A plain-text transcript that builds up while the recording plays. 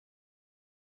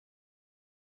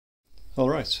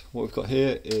Alright, what we've got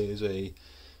here is a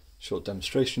short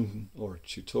demonstration or a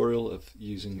tutorial of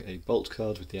using a bolt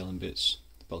card with the LNbits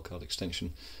bolt card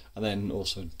extension, and then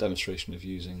also a demonstration of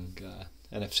using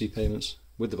NFC payments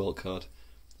with the bolt card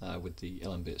with the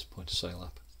LNbits point of sale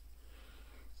app.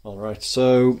 Alright,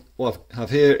 so what I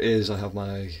have here is I have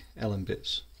my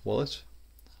LNbits wallet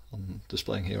on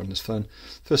displaying here on this phone.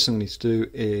 First thing we need to do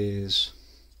is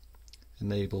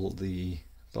enable the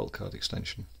bolt card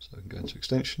extension. So we can go into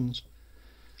extensions,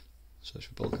 search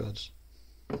for bolt cards,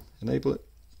 enable it,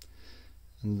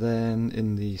 and then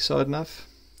in the side nav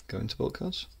go into bolt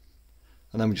cards,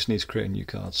 and then we just need to create a new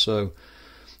card. So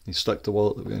you select the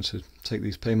wallet that we're going to take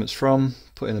these payments from,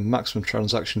 put in a maximum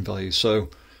transaction value. So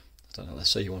I don't know, let's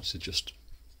say you wanted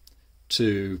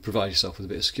to provide yourself with a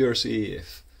bit of security.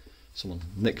 If someone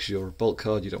nicks your bolt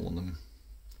card, you don't want them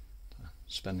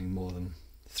spending more than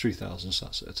 3,000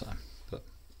 sats at a time. But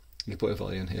you can put a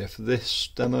value in here. For this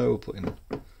demo, we'll put in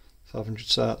 500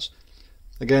 sats.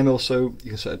 Again, also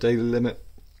you can set a daily limit,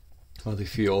 either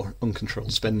for your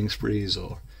uncontrolled spending sprees,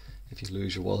 or if you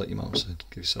lose your wallet, you might want to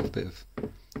give yourself a bit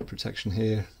of protection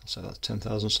here. I'll set that to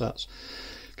 10,000 sats.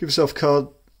 Give yourself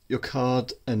your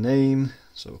card a name,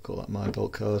 so we'll call that my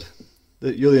bolt card.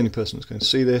 You're the only person that's going to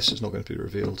see this. It's not going to be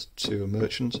revealed to a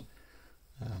merchant.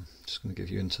 Just going to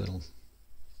give you internal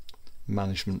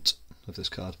management of this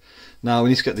card. Now we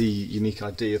need to get the unique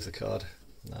ID of the card.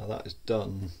 Now that is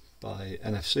done by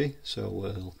NFC.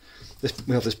 So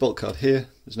we have this bolt card here.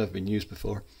 It's never been used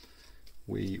before.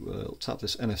 We will tap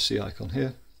this NFC icon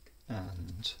here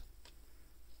and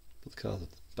put the card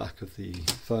at the back of the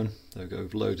phone. There we go.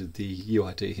 We've loaded the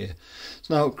UID here.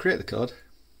 So now create the card,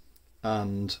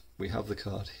 and we have the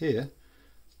card here.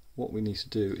 What we need to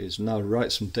do is now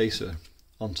write some data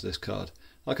onto this card.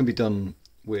 That can be done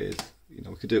with,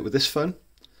 we could do it with this phone,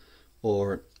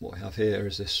 or what we have here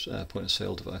is this point of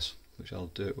sale device, which I'll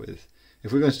do it with.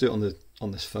 If we're going to do it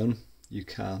on this phone, you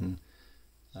can,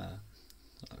 I'll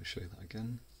show you that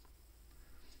again.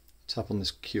 Tap on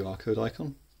this QR code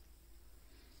icon.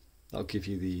 That'll give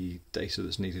you the data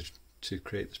that's needed to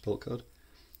create this bolt card.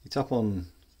 You tap on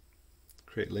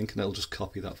create link and it'll just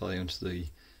copy that value into the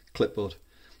clipboard,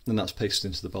 and that's pasted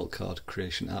into the bolt card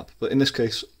creation app. But in this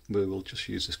case we will just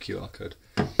use this QR code.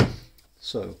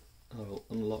 So I will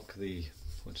unlock the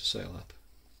point of sale app,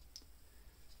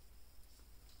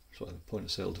 sorry, the point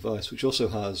of sale device, which also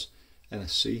has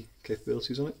NFC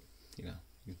capabilities on it.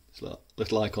 This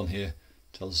little icon here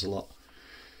tells us a lot.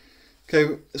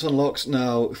 Okay, it's unlocked.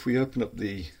 Now if we open up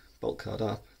the bolt card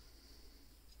app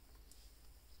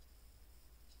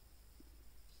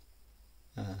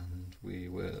and we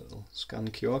will scan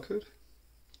the QR code.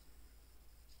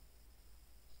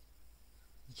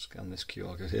 Scan this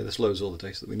QR code here. This loads all the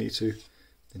data that we need to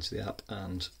into the app,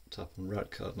 and tap on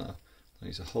write card now. I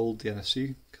need to hold the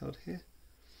NFC card here.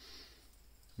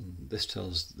 And this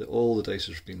tells that all the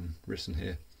data has been written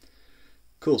here.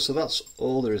 Cool, so that's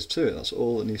all there is to it. That's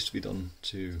all that needs to be done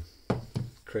to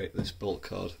create this bolt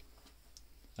card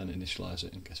and initialize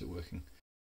it and get it working.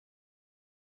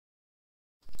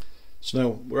 So now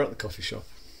we're at the coffee shop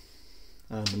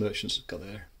and the merchants have got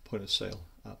their point of sale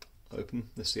app open.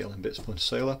 This is the LNbits point of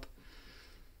sale app.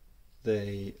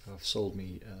 They have sold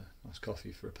me a nice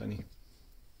coffee for £1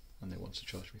 and they want to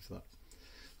charge me for that.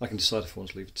 I can decide if I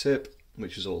want to leave a tip,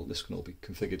 which is all, this can all be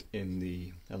configured in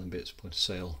the LNbits point of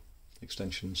sale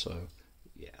extension. So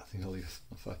yeah, I think I'll leave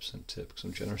a 5% tip because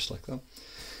I'm generous like that.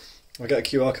 I get a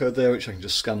QR code there which I can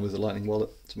just scan with the Lightning wallet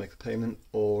to make the payment,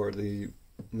 or the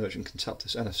merchant can tap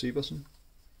this NFC button.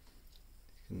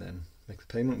 You can then make the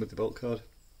payment with the bolt card.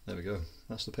 There we go,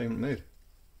 that's the payment made.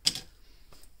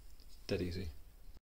 Dead easy.